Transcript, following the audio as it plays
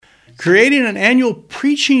Creating an annual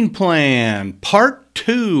preaching plan, part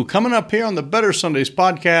 2, coming up here on the Better Sundays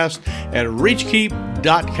podcast at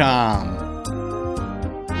reachkeep.com.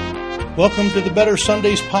 Welcome to the Better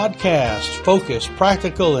Sundays podcast, focused,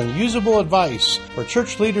 practical, and usable advice for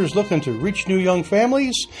church leaders looking to reach new young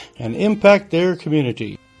families and impact their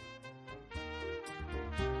community.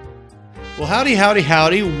 Well,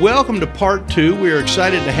 howdy. Welcome to part 2. We are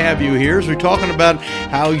excited to have you here as we're talking about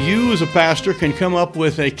how you as a pastor can come up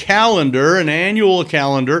with a calendar, an annual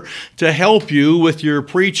calendar, to help you with your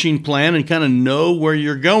preaching plan and kind of know where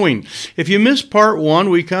you're going. If you missed part 1,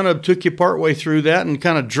 we kind of took you part way through that and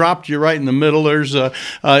kind of dropped you right in the middle.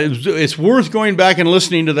 It's worth going back and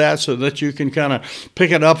listening to that so that you can kind of pick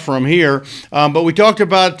it up from here. But we talked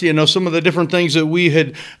about, some of the different things that we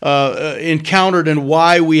had encountered and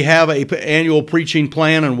why we have a annual preaching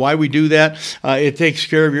plan and why we do that. It takes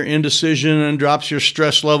care of your indecision and drops your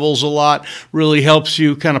stress levels a lot, really helps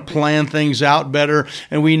you kind of plan things out better.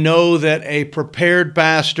 And we know that a prepared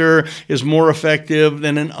pastor is more effective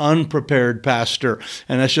than an unprepared pastor.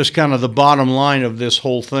 And that's just kind of the bottom line of this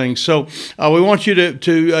whole thing. So we want you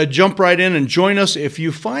to jump right in and join us. If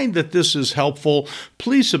you find that this is helpful,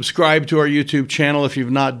 please subscribe to our YouTube channel if you've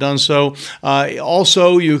not done so.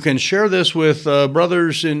 Also, you can share this with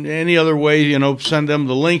brothers in any other way, send them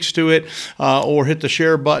the links to it, or hit the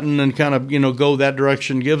share button and kind of, go that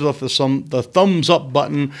direction. Give us the thumbs up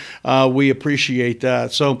button. We appreciate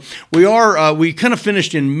that. So we kind of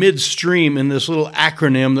finished in midstream in this little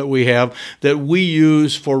acronym that we have that we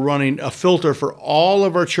use for running a filter for all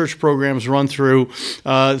of our church programs run through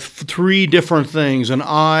 3 different things, an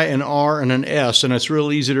I, an R, and an S. And it's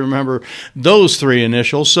real easy to remember those 3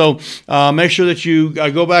 initials. So make sure that you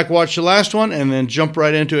go back, watch the last one, and then jump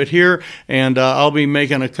right into it here. And I'll be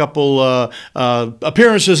making a couple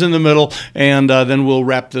appearances in the middle, and then we'll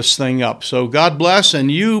wrap this thing up. So God bless,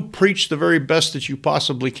 and you preach the very best that you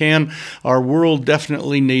possibly can. Our world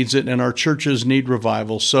definitely needs it, and our churches need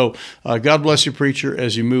revival. So God bless you, preacher,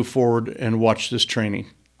 as you move forward and watch this training.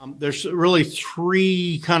 There's really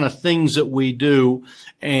 3 kind of things that we do,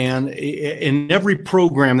 and in every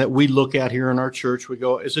program that we look at here in our church, we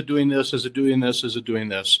go, is it doing this? Is it doing this? Is it doing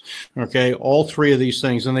this? Okay, all 3 of these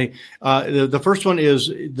things. And the first one is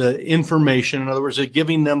the information. In other words,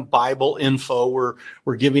 giving them Bible info.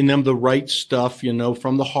 We're giving them the right stuff,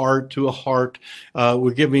 from the heart to a heart.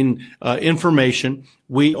 We're giving information.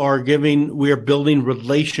 We are building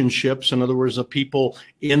relationships. In other words, the people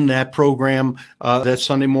in that program, that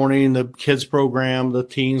Sunday morning, the kids program, the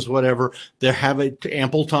teens, whatever, they have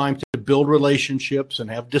ample time to build relationships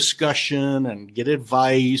and have discussion and get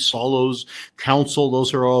advice, all those counsel.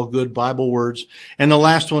 Those are all good Bible words. And the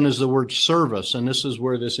last one is the word service. And this is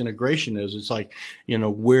where this integration is. It's like,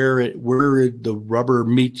 where the rubber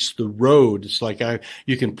meets the road. It's like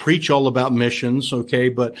you can preach all about missions, okay,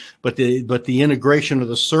 but the integration of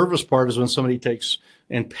the service part is when somebody takes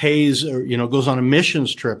and pays or, goes on a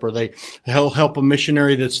missions trip, or they help a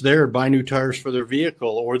missionary that's there buy new tires for their vehicle,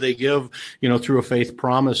 or they give, through a faith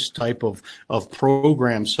promise type of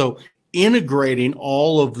program. So integrating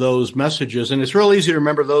all of those messages, and it's real easy to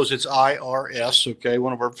remember those. It's IRS, okay,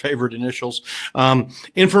 one of our favorite initials.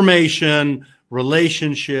 Information,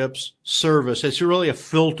 relationships, service. It's really a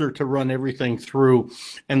filter to run everything through.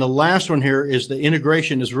 And the last one here is the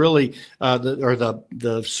integration is really,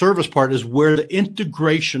 the service part is where the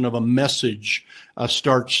integration of a message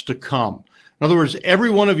starts to come. In other words, every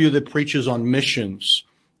one of you that preaches on missions,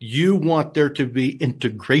 you want there to be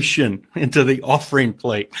integration into the offering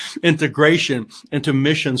plate, integration into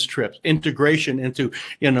missions trips, integration into,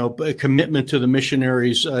 a commitment to the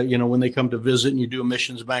missionaries, when they come to visit and you do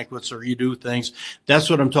missions banquets or you do things. That's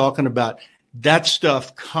what I'm talking about. That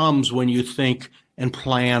stuff comes when you think and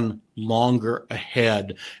plan longer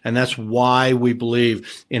ahead. And that's why we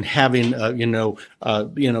believe in having,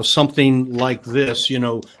 something like this,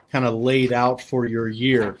 kind of laid out for your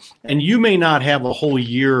year. And you may not have a whole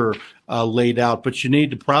year laid out, but you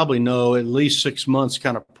need to probably know at least 6 months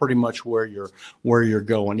kind of pretty much where you're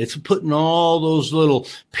going. It's putting all those little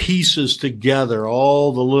pieces together,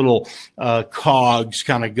 all the little cogs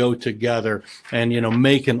kind of go together and,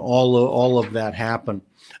 making all of that happen.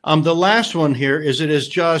 The last one here is it is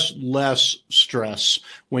just less stress.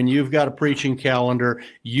 When you've got a preaching calendar,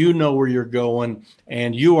 you know where you're going,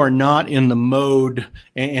 and you are not in the mode,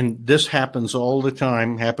 and this happens all the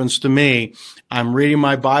time, happens to me. I'm reading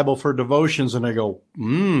my Bible for devotions, and I go,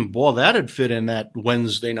 boy, that'd fit in that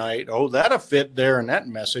Wednesday night. Oh, that'd fit there in that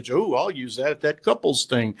message. Oh, I'll use that at that couples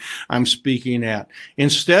thing I'm speaking at.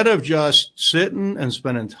 Instead of just sitting and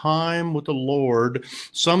spending time with the Lord,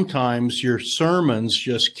 sometimes your sermons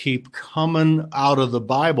just just keep coming out of the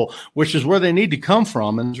Bible, which is where they need to come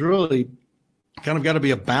from. And it's really kind of got to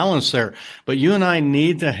be a balance there. But you and I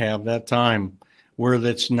need to have that time where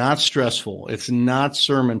that's not stressful. It's not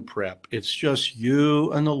sermon prep. It's just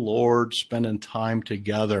you and the Lord spending time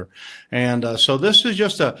together. And so this is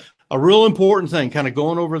just a real important thing, kind of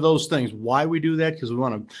going over those things. Why we do that? Because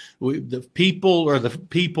the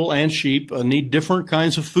people and sheep need different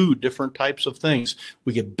kinds of food, different types of things.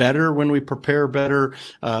 We get better when we prepare better.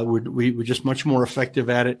 We're just much more effective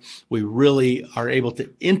at it. We really are able to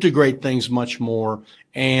integrate things much more,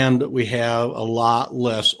 and we have a lot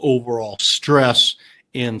less overall stress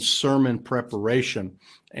in sermon preparation.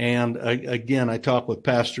 And again, I talk with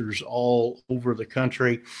pastors all over the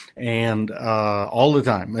country, and all the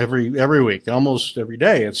time, every week, almost every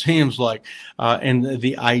day, it seems like. And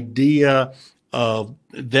the idea of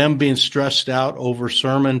them being stressed out over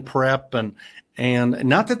sermon prep, and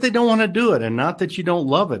not that they don't want to do it, and not that you don't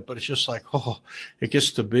love it, but it's just like, it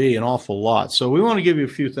gets to be an awful lot. So we want to give you a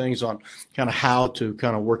few things on kind of how to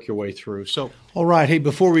kind of work your way through. So, all right. Hey,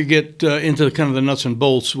 before we get into kind of the nuts and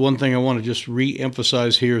bolts, one thing I want to just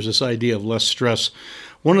re-emphasize here is this idea of less stress.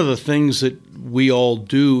 One of the things that we all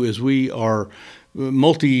do is we are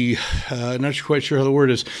not quite sure how the word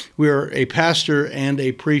is. We are a pastor and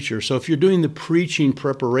a preacher. So if you're doing the preaching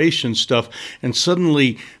preparation stuff and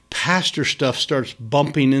suddenly pastor stuff starts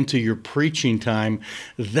bumping into your preaching time,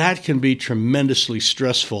 that can be tremendously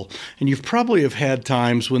stressful. And you've probably have had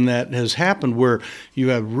times when that has happened where you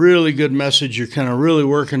have really good message, you're kind of really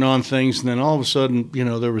working on things, and then all of a sudden,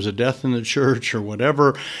 there was a death in the church or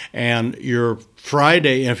whatever, and your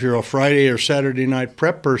Friday, if you're a Friday or Saturday night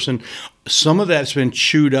prep person, some of that's been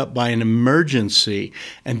chewed up by an emergency.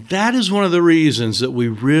 And that is one of the reasons that we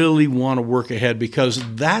really want to work ahead,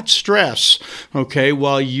 because that stress,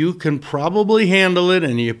 while you can probably handle it,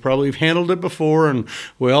 and you probably have handled it before, and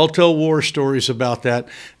we all tell war stories about that,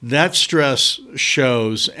 that stress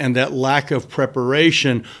shows, and that lack of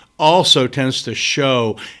preparation also tends to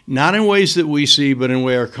show, not in ways that we see, but in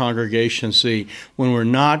way our congregation see, when we're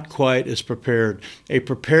not quite as prepared. A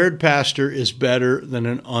prepared pastor is better than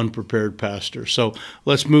an unprepared pastor. So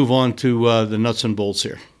let's move on to the nuts and bolts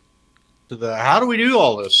here. How do we do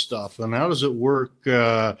all this stuff, and how does it work?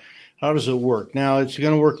 Now, it's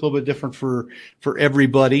going to work a little bit different for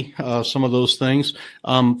everybody, some of those things.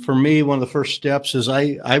 For me, one of the first steps is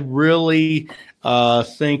I really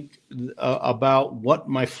think about what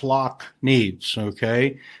my flock needs,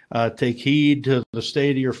 take heed to the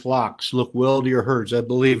state of your flocks, look well to your herds. I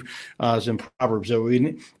believe is in Proverbs that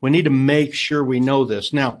we need to make sure we know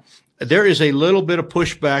this. Now, there is a little bit of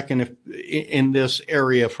pushback in this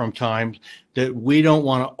area from times that we don't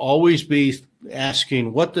want to always be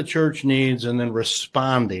asking what the church needs and then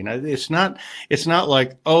responding. It's not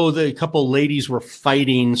like, the couple ladies were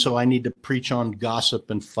fighting, so I need to preach on gossip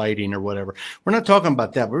and fighting or whatever. We're not talking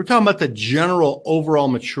about that. We're talking about the general overall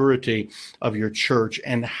maturity of your church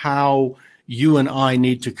and how you and I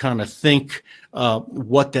need to kind of think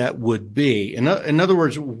what that would be. In other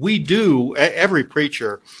words, every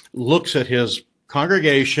preacher looks at his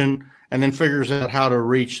congregation and then figures out how to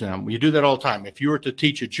reach them. You do that all the time. If you were to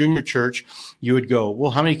teach a junior church, you would go,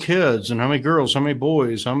 well, how many kids and how many girls, how many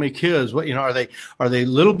boys, how many kids? What, are they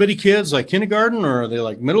little bitty kids like kindergarten, or are they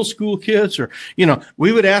like middle school kids? Or,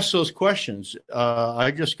 we would ask those questions.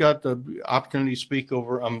 I just got the opportunity to speak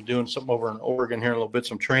I'm doing something over in Oregon here in a little bit,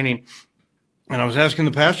 some training. And I was asking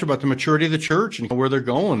the pastor about the maturity of the church and where they're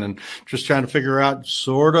going, and just trying to figure out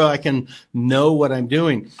I can know what I'm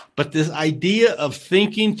doing. But this idea of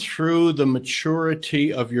thinking through the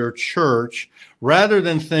maturity of your church, rather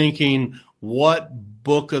than thinking what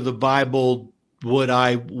book of the Bible would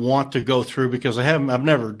I want to go through, because I've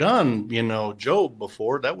never done, Job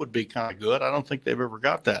before. That would be kind of good. I don't think they've ever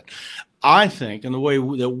got that. I think, in the way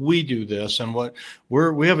that we do this, and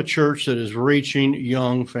we have a church that is reaching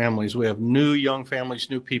young families. We have new young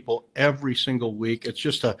families, new people every single week. It's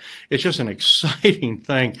just an exciting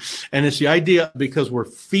thing. And it's the idea, because we're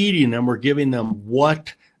feeding them, we're giving them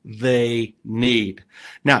what they need.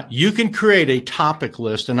 Now, you can create a topic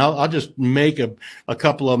list, and I'll just make a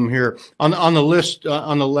couple of them here. On the list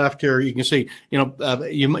on the left here, you can see, you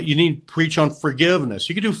need to preach on forgiveness.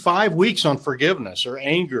 You could do 5 weeks on forgiveness, or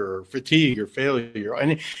anger, or fatigue, or failure,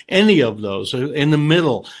 or any of those. In the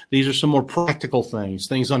middle, these are some more practical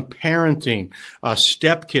things on parenting,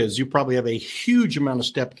 stepkids. You probably have a huge amount of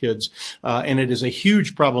stepkids, and it is a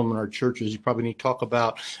huge problem in our churches. You probably need to talk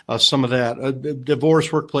about some of that.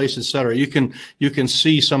 Divorce, work workplace, etc. You can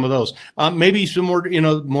see some of those. Maybe some more,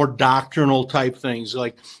 more doctrinal type things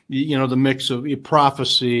like, the mix of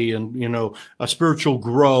prophecy and, a spiritual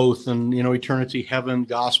growth and, eternity, heaven,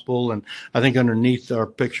 gospel. And I think underneath our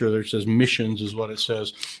picture there says missions is what it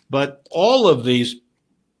says. But all of these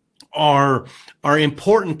are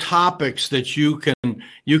important topics that you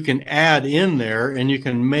can add in there, and you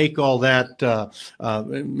can make all that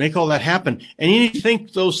happen. And you need to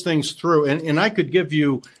think those things through. And I could give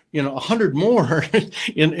you 100 more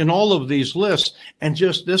in all of these lists. And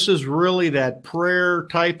just, this is really that prayer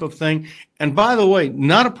type of thing. And by the way,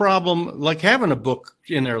 not a problem like having a book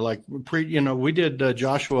in there, like we did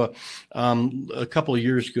Joshua a couple of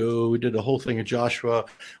years ago. We did a whole thing of Joshua.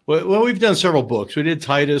 Well, we've done several books. We did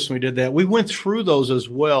Titus, and we did that. We went through those as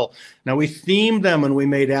well. Now we themed them and we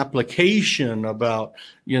made application about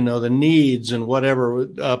the needs and whatever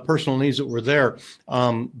personal needs that were there.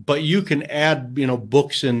 But you can add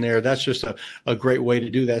books in there. That's just a great way to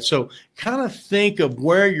do that. So kind of think of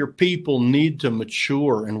where your people need to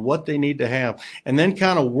mature and what they need to have, and then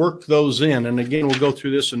kind of work those in. And again, we'll go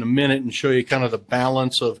through this in a minute and show you kind of the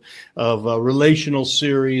balance of relational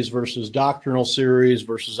series versus doctrinal series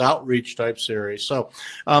versus outreach type series. So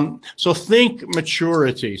think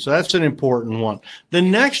maturity. So that's an important one. The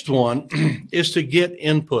next one is to get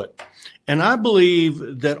input. And I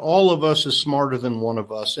believe that all of us is smarter than one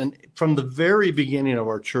of us. And from the very beginning of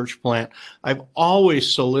our church plant, I've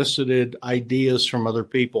always solicited ideas from other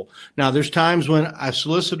people. Now, there's times when I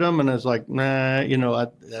solicit them and I was like, nah,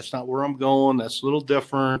 that's not where I'm going. That's a little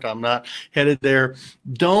different. I'm not headed there.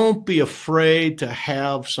 Don't be afraid to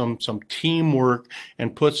have some teamwork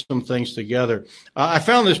and put some things together. I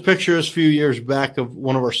found this picture a few years back of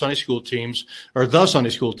one of our Sunday school teams, or the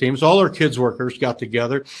Sunday school teams. All our kids workers got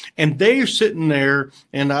together, and they're sitting there,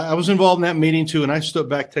 and I was involved in that meeting too, and I stood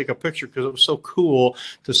back to take a picture because it was so cool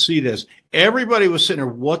to see this. Everybody was sitting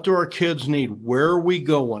there. What do our kids need? Where are we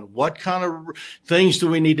going? What kind of things do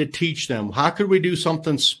we need to teach them? How could we do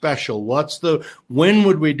something special? When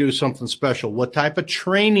would we do something special? What type of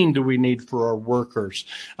training do we need for our workers?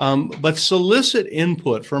 But solicit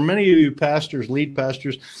input. For many of you pastors, lead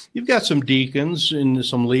pastors, you've got some deacons and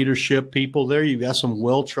some leadership people there. You've got some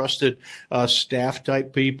well-trusted staff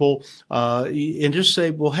type people, and just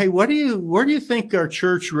say, well, hey, where do you think our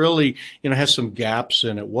church really, has some gaps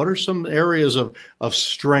in it? What are some areas of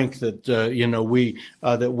strength that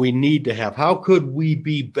that we need to have? How could we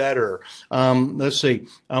be better? Let's see.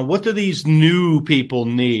 What do these new people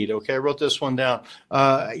need? Okay, I wrote this one down.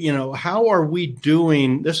 How are we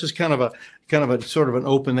doing? This is kind of a sort of an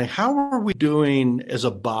open thing. How are we doing as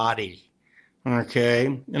a body? Okay.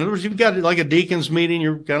 In other words, you've got like a deacons meeting.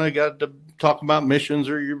 You're kind of got to talk about missions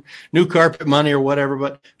or your new carpet money or whatever,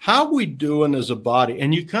 but how are we doing as a body?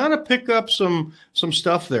 And you kind of pick up some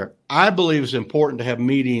stuff there. I believe it's important to have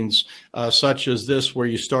meetings such as this where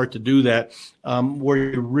you start to do that, where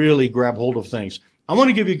you really grab hold of things. I want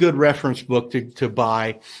to give you a good reference book to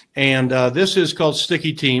buy, and this is called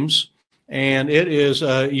Sticky Teams, and it is,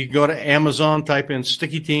 you go to Amazon, type in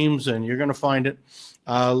Sticky Teams, and you're going to find it.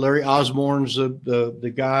 Larry Osborne's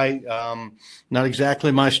the guy, not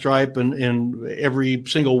exactly my stripe in every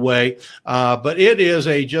single way, but it is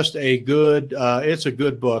it's a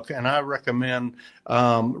good book, and I recommend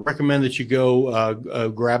that you go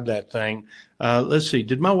grab that thing. Let's see,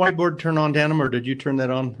 did my whiteboard turn on, Danum, or did you turn that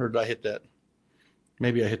on, or did I hit that?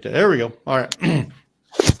 Maybe I hit that. There we go. All right.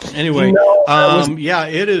 Anyway, yeah,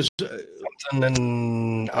 it is.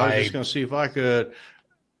 And I was just going to see if I could.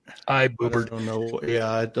 I boobered. I don't know.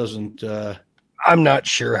 Yeah, it doesn't. I'm not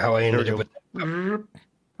sure how I ended up with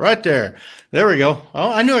right there. There we go.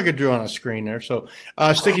 Oh, I knew I could draw on a screen there. So,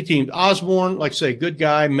 Sticky Teams. Osborne, like I say, good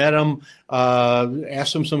guy. Met him.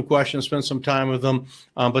 Asked him some questions. Spent some time with him.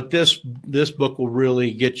 But this book will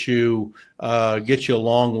really get you a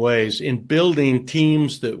long ways in building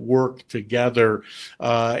teams that work together,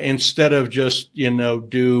 instead of just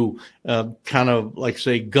do kind of like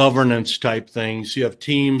say governance type things. You have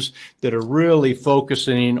teams that are really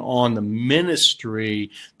focusing on the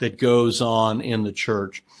ministry that goes on in the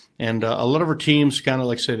church. And a lot of our teams kind of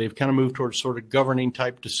like say they've kind of moved towards sort of governing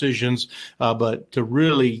type decisions, but to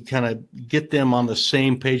really kind of get them on the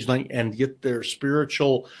same page and get their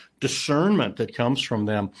spiritual discernment that comes from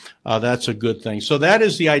them, that's a good thing. So that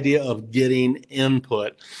is the idea of getting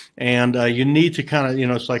input. And you need to kind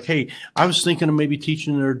of, it's like, hey, I was thinking of maybe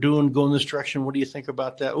teaching or going this direction. What do you think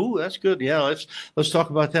about that? Oh, that's good. Yeah, let's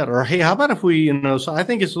talk about that. Or, hey, how about if we, so I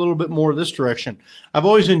think it's a little bit more this direction. I've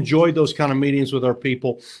always enjoyed those kind of meetings with our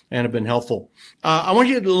people and have been helpful. I want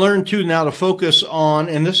you to learn, too, now to focus on,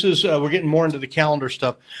 and this is, we're getting more into the calendar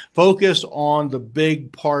stuff, focus on the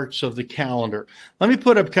big parts of the calendar. Let me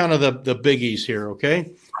put up kind of the biggies here,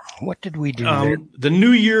 okay? What did we do there? The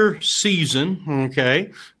New Year season,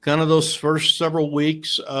 okay, kind of those first several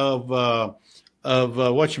weeks of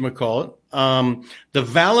whatchamacallit. The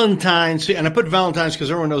Valentine's, and I put Valentine's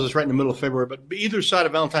because everyone knows it's right in the middle of February, but either side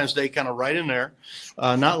of Valentine's Day kind of right in there,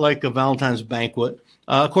 not like a Valentine's banquet.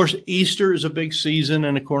 Of course, Easter is a big season,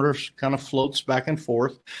 and of course, kind of floats back and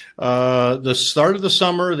forth. The start of the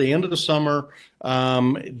summer, the end of the summer,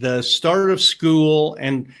 the start of school,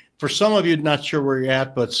 and for some of you, not sure where you're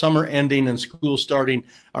at, but summer ending and school starting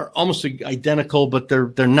are almost identical, but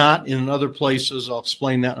they're not in other places. I'll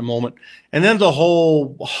explain that in a moment. And then the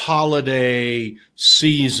whole holiday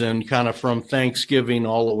season, kind of from Thanksgiving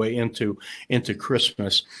all the way into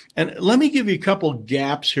Christmas. And let me give you a couple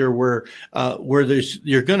gaps here where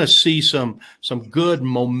you're going to see some good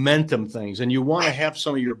momentum things, and you want to have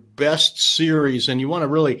some of your best series, and you want to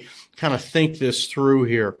really kind of think this through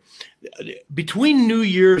here. Between New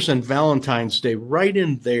Year's and Valentine's Day, right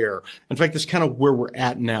in there. In fact, that's kind of where we're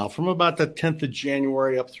at now. From about the 10th of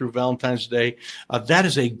January up through Valentine's Day, that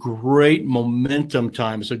is a great momentum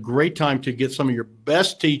time. It's a great time to get some of your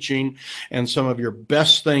best teaching and some of your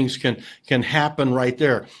best things can happen right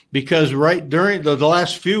there. Because right during the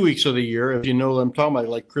last few weeks of the year, as you know, I'm talking about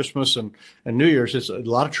like Christmas and New Year's, it's a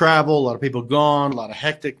lot of travel, a lot of people gone, a lot of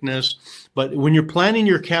hecticness. But when you're planning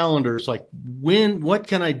your calendar, it's like, what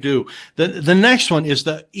can I do? The next one is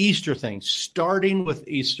the Easter thing, starting with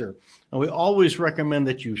Easter. And we always recommend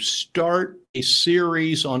that you start a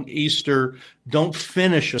series on Easter. Don't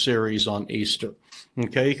finish a series on Easter.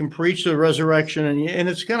 Okay, you can preach the resurrection, and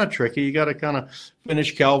it's kind of tricky. You got to kind of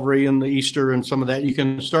finish Calvary and the Easter and some of that. You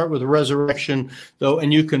can start with the resurrection, though,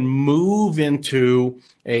 and you can move into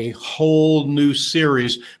a whole new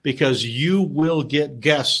series because you will get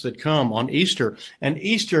guests that come on Easter. And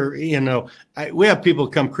Easter, we have people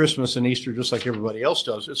come Christmas and Easter just like everybody else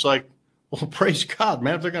does. It's like, well, praise God,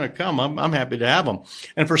 man. If they're going to come, I'm happy to have them.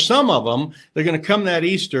 And for some of them, they're going to come that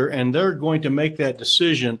Easter and they're going to make that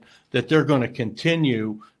decision that they're going to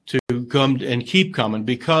continue to come and keep coming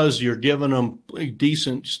because you're giving them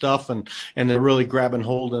decent stuff and they're really grabbing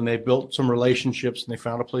hold and they built some relationships and they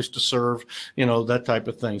found a place to serve, that type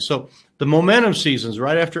of thing. So the momentum season's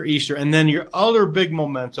right after Easter. And then your other big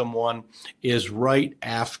momentum one is right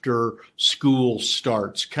after school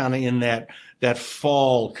starts, kind of in that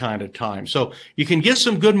fall kind of time. So you can get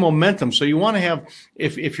some good momentum. So you want to have,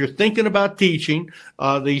 if you're thinking about teaching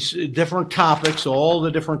these different topics, all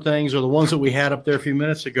the different things or the ones that we had up there a few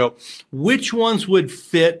minutes ago, which ones would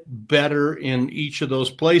fit better in each of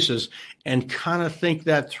those places and kind of think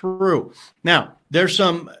that through. Now, there's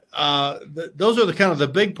some, those are the kind of the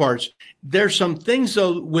big parts. There's some things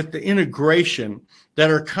though with the integration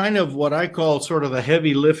that are kind of what I call sort of the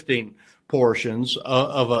heavy lifting portions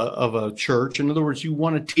of a church. In other words, you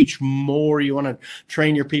want to teach more, you want to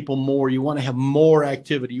train your people more, you want to have more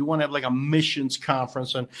activity, you want to have like a missions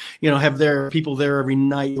conference and have their people there every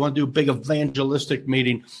night, you want to do a big evangelistic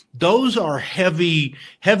meeting. Those are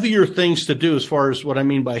heavier things to do. As far as what I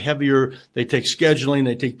mean by heavier, they take scheduling,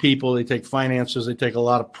 they take people, they take finances, they take a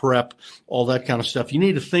lot of prep, all that kind of stuff. You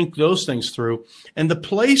need to think those things through, and the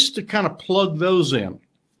place to kind of plug those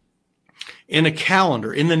in a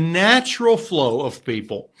calendar, in the natural flow of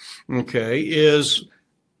people, okay, is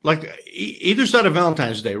like either side of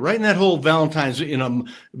Valentine's Day, right in that whole Valentine's,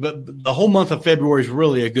 the whole month of February is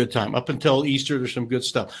really a good time. Up until Easter, there's some good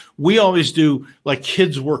stuff. We always do like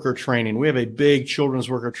kids worker training. We have a big children's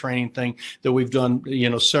worker training thing that we've done,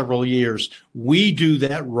 several years. We do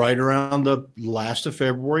that right around the last of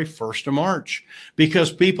February, 1st of March,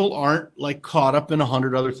 because people aren't like caught up in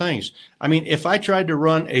 100 other things. I mean, if I tried to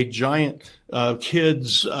run a giant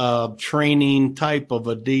kids training type of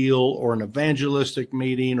a deal or an evangelistic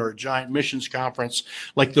meeting or a giant missions conference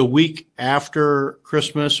like the week after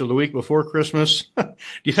Christmas or the week before Christmas,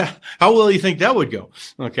 how well do you think that would go?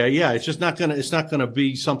 Okay, yeah, it's not gonna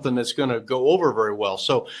be something that's gonna go over very well.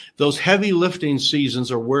 So those heavy lifting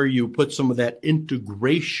seasons are where you put some of that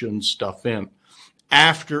integration stuff in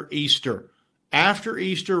after Easter. After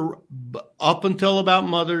Easter, up until about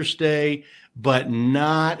Mother's Day, but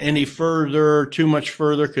not any further, too much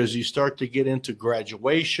further, because you start to get into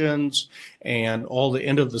graduations and all the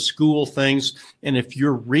end of the school things. And if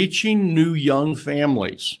you're reaching new young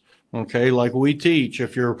families, okay, like we teach,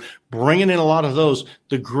 if you're bringing in a lot of those,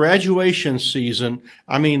 the graduation season,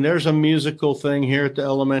 I mean, there's a musical thing here at the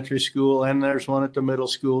elementary school, and there's one at the middle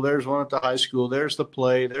school, there's one at the high school, there's the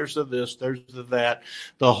play, there's the this, there's the that.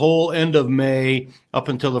 The whole end of May up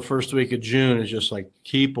until the first week of June is just like,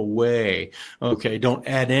 keep away. Okay, don't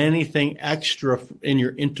add anything extra in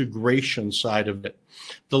your integration side of it.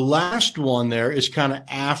 The last one there is kind of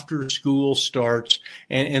after school starts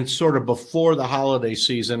and sort of before the holiday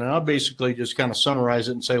season. And I'll basically just kind of summarize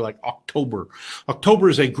it and say like October. October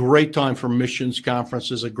is a great time for missions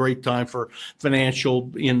conferences, a great time for financial,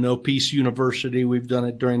 Peace University. We've done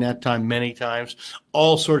it during that time many times,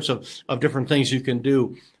 all sorts of different things you can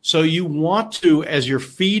do. So you want to, as you're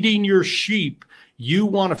feeding your sheep, you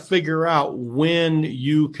want to figure out when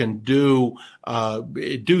you can do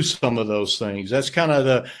some of those things. That's kind of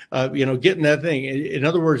the, getting that thing. In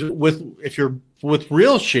other words, if you're with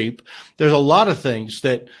real sheep, there's a lot of things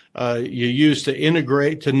that you use to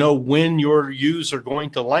integrate to know when your ewes are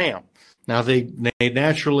going to lamb. Now they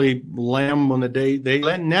naturally lamb when they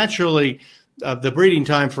naturally. The breeding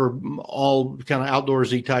time for all kind of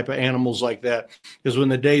outdoorsy type of animals like that is when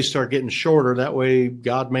the days start getting shorter. That way,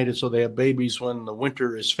 God made it so they have babies when the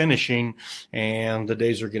winter is finishing and the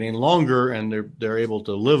days are getting longer, and they're able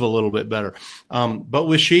to live a little bit better. But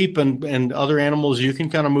with sheep and other animals, you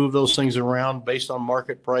can kind of move those things around based on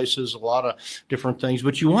market prices, a lot of different things.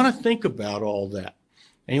 But you want to think about all that.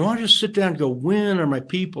 And you want to just sit down and go, when are my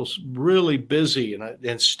people really busy?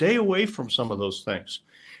 And stay away from some of those things.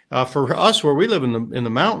 For us, where we live in the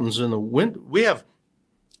mountains, in the winter, we have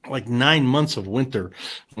like 9 months of winter.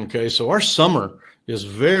 Okay, so our summer is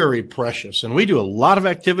very precious, and we do a lot of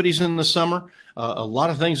activities in the summer. A lot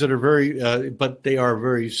of things that are but they are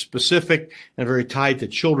very specific and very tied to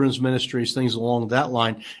children's ministries, things along that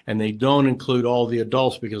line. And they don't include all the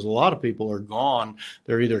adults because a lot of people are gone.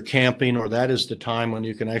 They're either camping, or that is the time when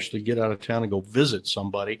you can actually get out of town and go visit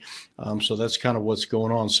somebody. So that's kind of what's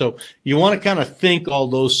going on. So you want to kind of think all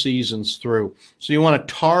those seasons through. So you want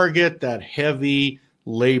to target that heavy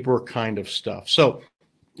labor kind of stuff. So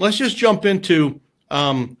let's just jump into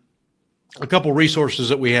a couple resources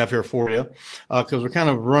that we have here for you because we're kind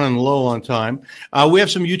of running low on time. We have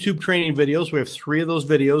some YouTube training videos. We have 3 of those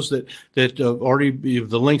videos that already,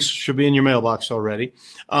 the links should be in your mailbox already.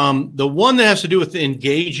 The one that has to do with the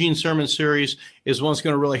engaging sermon series is one that's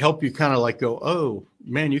going to really help you kind of like go, oh,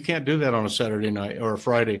 man, you can't do that on a Saturday night or a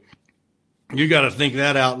Friday. You got to think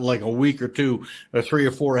that out in like a week or 2 or 3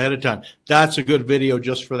 or 4 ahead of time. That's a good video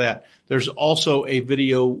just for that. There's also a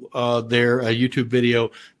video there, a YouTube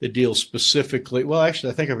video that deals specifically. Well,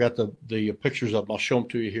 actually, I think I've got the pictures up. I'll show them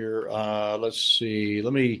to you here. Let's see.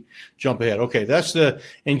 Let me jump ahead. Okay, that's the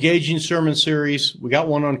Engaging Sermon Series. We got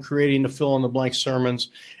one on creating the fill-in-the-blank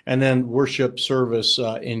sermons, and then worship service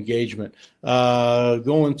engagement.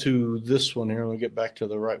 Going to this one here. Let me get back to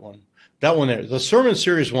the right one. That one there, the Sermon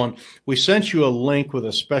Series one, we sent you a link with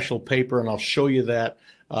a special paper, and I'll show you that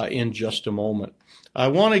in just a moment. I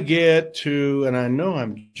want to get to, and I know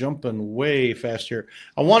I'm jumping way fast here,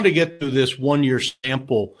 I wanted to get to this one-year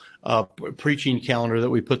sample preaching calendar that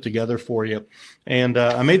we put together for you. And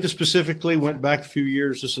I made this specifically, went back a few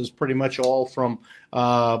years. This is pretty much all from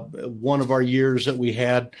one of our years that we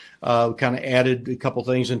had, kind of added a couple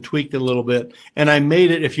things and tweaked it a little bit. And I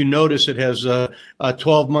made it, if you notice, it has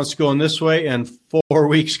 12 months going this way and 4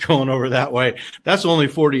 weeks going over that way. That's only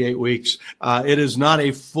 48 weeks. It is not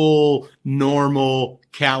a full normal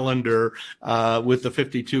calendar with the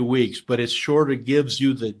 52 weeks, but it sort of gives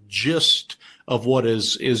you the gist of what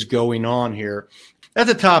is going on here. At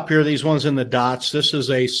the top here, these ones in the dots, this is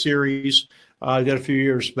a series I did a few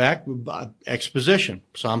years back, exposition,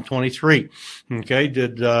 Psalm 23. Okay,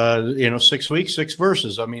 did 6 weeks, 6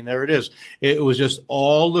 verses. I mean, there it is. It was just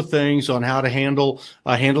all the things on how to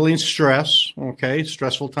handling stress. Okay,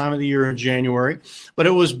 stressful time of the year in January, but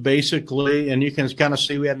it was basically, and you can kind of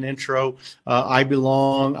see we had an intro. I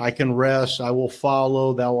belong, I can rest, I will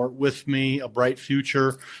follow, thou art with me, a bright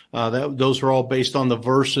future. Those are all based on the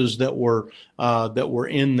verses that were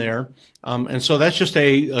in there. And so that's just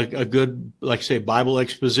a good, like I say, Bible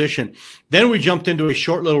exposition. Then we jumped into a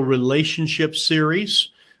short little relationship series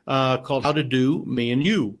called How to Do, Me and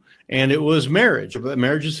You. And it was marriage.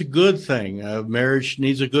 Marriage is a good thing. Marriage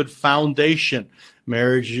needs a good foundation.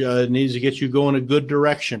 Marriage needs to get you going a good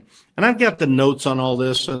direction. And I've got the notes on all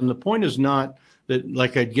this. And the point is not that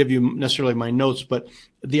like I'd give you necessarily my notes, but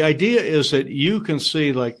the idea is that you can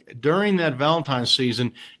see, like, during that Valentine's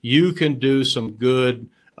season, you can do some good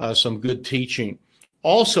teaching.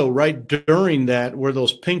 Also, right during that, where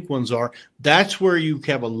those pink ones are, that's where you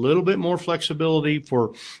have a little bit more flexibility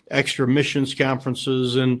for extra missions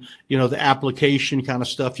conferences and, the application kind of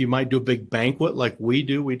stuff. You might do a big banquet like we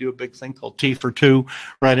do. We do a big thing called Tea for Two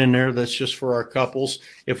right in there. That's just for our couples.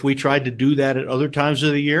 If we tried to do that at other times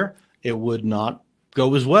of the year, it would not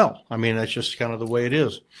go as well. I mean, that's just kind of the way it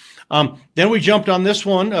is. Then we jumped on this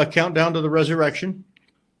one, Countdown to the Resurrection.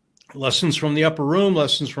 Lessons from the Upper Room,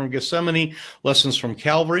 lessons from Gethsemane, lessons from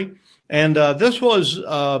Calvary. And this was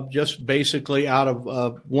just basically out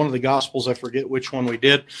of one of the Gospels. I forget which one we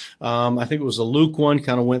did. I think it was the Luke one,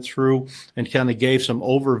 kind of went through and kind of gave some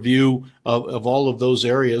overview of all of those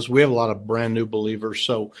areas. We have a lot of brand new believers.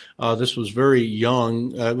 So this was very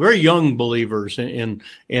young believers. And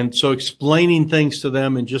so explaining things to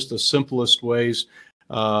them in just the simplest ways.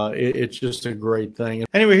 It's just a great thing.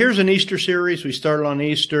 Anyway, here's an Easter series. We started on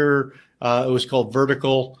Easter. It was called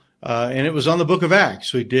Vertical, and it was on the Book of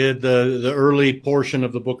Acts. We did the early portion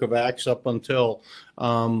of the Book of Acts up until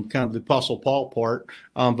kind of the Apostle Paul part,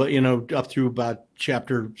 but up through about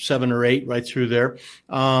chapter 7 or 8, right through there.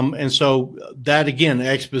 And so that, again,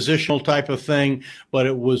 expositional type of thing, but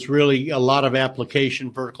it was really a lot of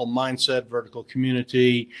application, vertical mindset, vertical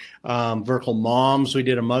community, vertical moms. We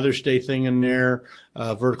did a Mother's Day thing in there,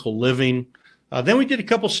 vertical living. Then we did a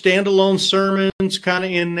couple standalone sermons kind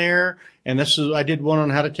of in there. And I did one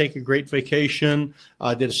on how to take a great vacation.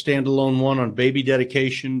 I did a standalone one on baby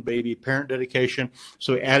dedication, baby parent dedication.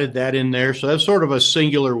 So we added that in there. So that's sort of a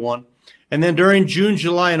singular one. And then during June,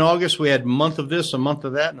 July, and August, we had a month of this, a month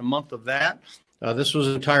of that, and a month of that. This was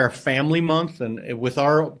an entire family month, and with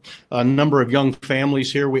our number of young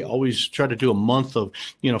families here, we always try to do a month of,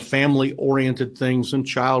 family-oriented things and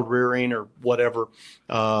child rearing or whatever.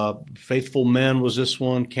 Faithful Men was this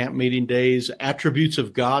one, camp meeting days, attributes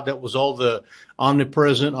of God. That was all the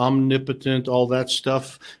omnipresent, omnipotent, all that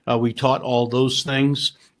stuff. We taught all those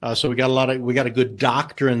things. So we got a good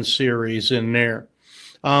doctrine series in there.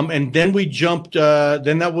 And then we jumped,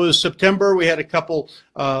 then that was September. We had a couple,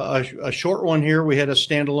 a short one here. We had a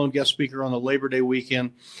standalone guest speaker on the Labor Day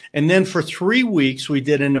weekend. And then for 3 weeks, we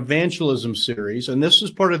did an evangelism series. And this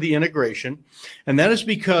is part of the integration. And that is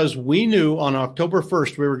because we knew on October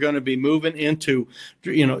 1st, we were going to be moving into,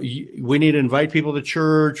 we need to invite people to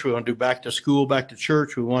church. We want to do back to school, back to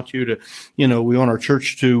church. We want you to, we want our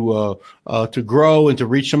church to grow and to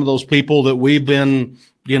reach some of those people that we've been,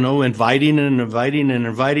 inviting and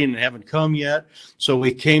haven't come yet. So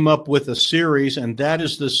we came up with a series, and that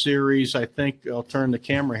is the series. I think I'll turn the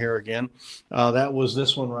camera here again. That was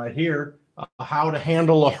this one right here, How to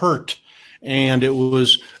Handle a Hurt. And it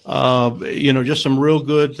was, just some real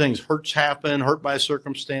good things. Hurts happen, hurt by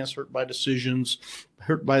circumstance, hurt by decisions,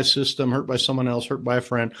 hurt by a system, hurt by someone else, hurt by a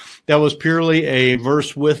friend. That was purely a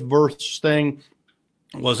verse with verse thing.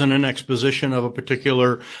 It wasn't an exposition of a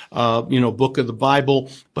particular, book of the Bible,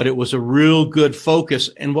 but it was a real good focus.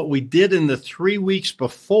 And what we did in the 3 weeks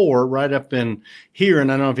before, right up in here,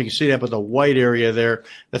 and I don't know if you can see that, but the white area there,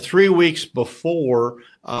 the 3 weeks before,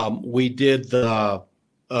 we did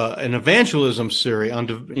an evangelism series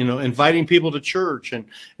on, inviting people to church and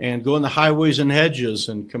go in the highways and hedges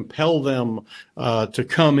and compel them to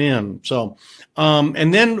come in. So,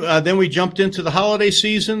 and then we jumped into the holiday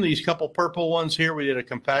season. These couple purple ones here, we did a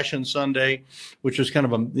Compassion Sunday, which was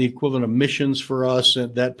kind of the equivalent of missions for us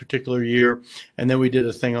at that particular year. And then we did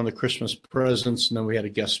a thing on the Christmas presents, and then we had a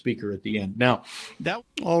guest speaker at the end. Now,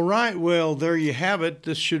 all right. Well, there you have it.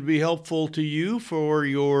 This should be helpful to you for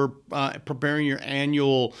your preparing your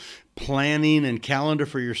annual planning and calendar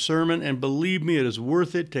for your sermon. And believe me, it is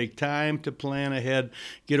worth it. Take time to plan ahead,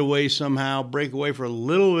 get away somehow, break away for a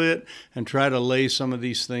little bit, and try to lay some of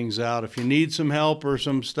these things out. If you need some help or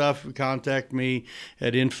some stuff, contact me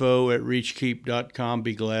at info@reachkeep.com.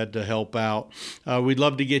 Be glad to help out. We'd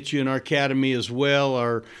love to get you in our academy as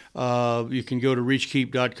well. You can go to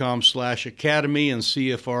reachkeep.com/academy and see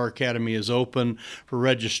if our academy is open for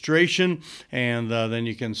registration, and then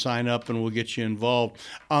you can sign up and we'll get you involved.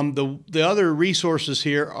 The other resources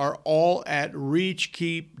here are all at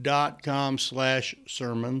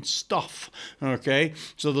reachkeep.com/sermon stuff. Okay,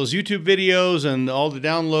 so those YouTube videos and all the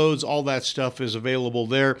downloads, all that stuff is available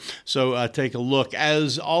there. So take a look.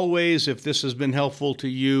 As always, if this has been helpful to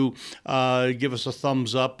you, give us a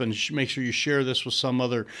thumbs up and make sure you share this with some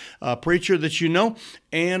other preacher that you know.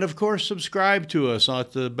 And of course, subscribe to us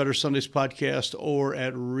at the Better Sundays podcast or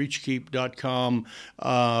at reachkeep.com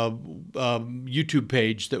YouTube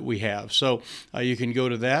page that we we have. So you can go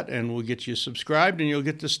to that, and we'll get you subscribed, and you'll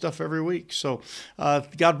get this stuff every week. So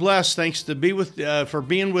God bless. Thanks to be with for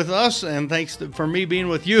being with us, and thanks for me being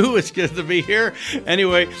with you. It's good to be here.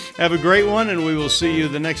 Anyway, have a great one, and we will see you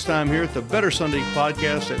the next time here at the Better Sunday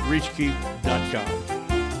Podcast at reachkeep.com.